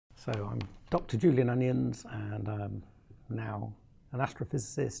So I'm Dr. Julian Onions, and I'm now an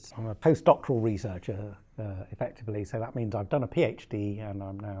astrophysicist. I'm a postdoctoral researcher, effectively, so that means I've done a PhD and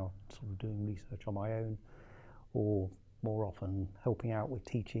I'm now sort of doing research on my own, or more often helping out with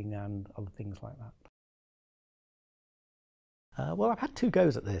teaching and other things like that. Well, I've had two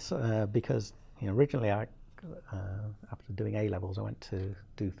goes at this because originally after doing A-levels I went to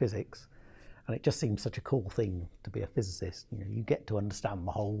do physics, and it just seemed such a cool thing to be a physicist. You get to understand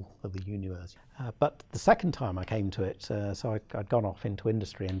the whole of the universe. But the second time I came to it, so I'd gone off into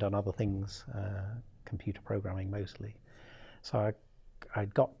industry and done other things, computer programming mostly. So I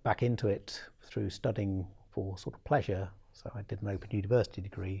got back into it through studying for sort of pleasure. So I did an open university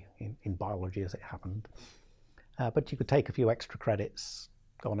degree in biology, as it happened. But you could take a few extra credits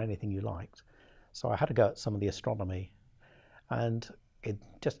on anything you liked. So I had to go at some of the astronomy, and it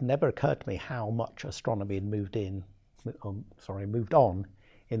just never occurred to me how much astronomy had moved on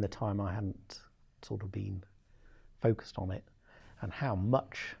in the time I hadn't sort of been focused on it, and how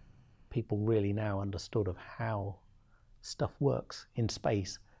much people really now understood of how stuff works in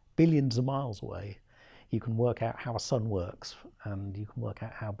space, billions of miles away. You can work out how a sun works, and you can work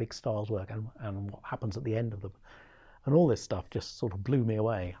out how big stars work, and what happens at the end of them. And all this stuff just sort of blew me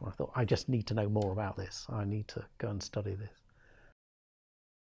away. And I thought, I just need to know more about this. I need to go and study this.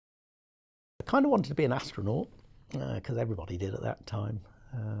 I kind of wanted to be an astronaut, because everybody did at that time.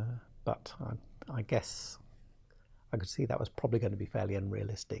 But I guess I could see that was probably going to be fairly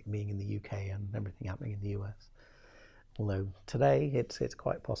unrealistic, being in the UK and everything happening in the US. Although today it's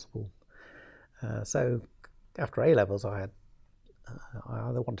quite possible. So after A-levels, I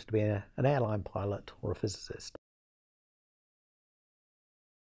either wanted to be an airline pilot or a physicist.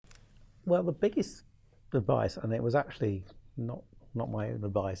 Well, the biggest advice, and it was actually not my own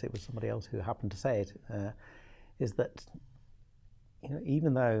advice, it was somebody else who happened to say it, is that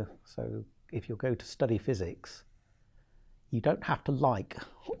even though, so if you go to study physics, you don't have to like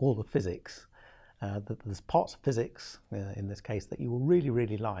all the physics. There's parts of physics, in this case, that you will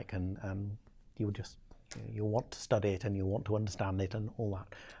really like, and you'll want to study it and you'll want to understand it and all that.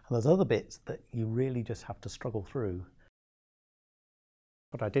 And there's other bits that you really just have to struggle through.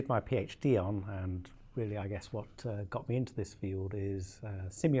 What I did my PhD on, and really I guess what got me into this field, is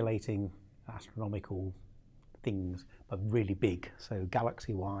simulating astronomical things, but really big, so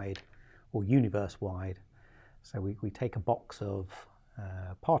galaxy-wide or universe-wide. So we take a box of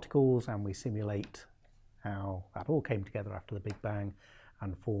particles and we simulate how that all came together after the Big Bang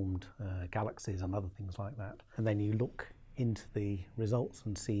and formed galaxies and other things like that. And then you look into the results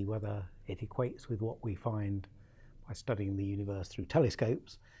and see whether it equates with what we find by studying the universe through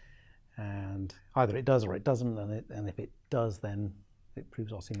telescopes. And either it does or it doesn't, and if it does, then it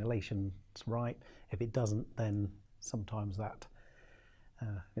proves our simulation's right. If it doesn't, then sometimes that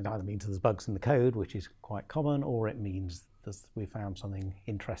it either means there's bugs in the code, which is quite common, or it means we found something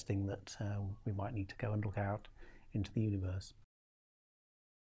interesting that we might need to go and look out into the universe.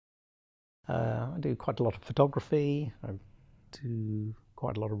 I do quite a lot of photography. I do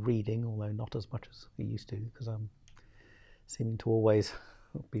quite a lot of reading, although not as much as I used to, because I'm seeming to always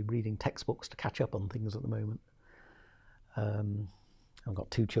be reading textbooks to catch up on things at the moment. I've got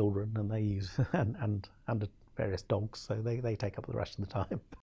 2 children, and they use and various dogs, so they take up the rest of the time.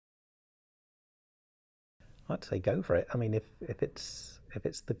 I'd say go for it. I mean, it's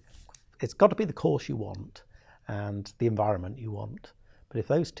got to be the course you want and the environment you want. But if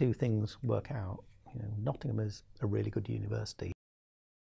those two things work out, Nottingham is a really good university.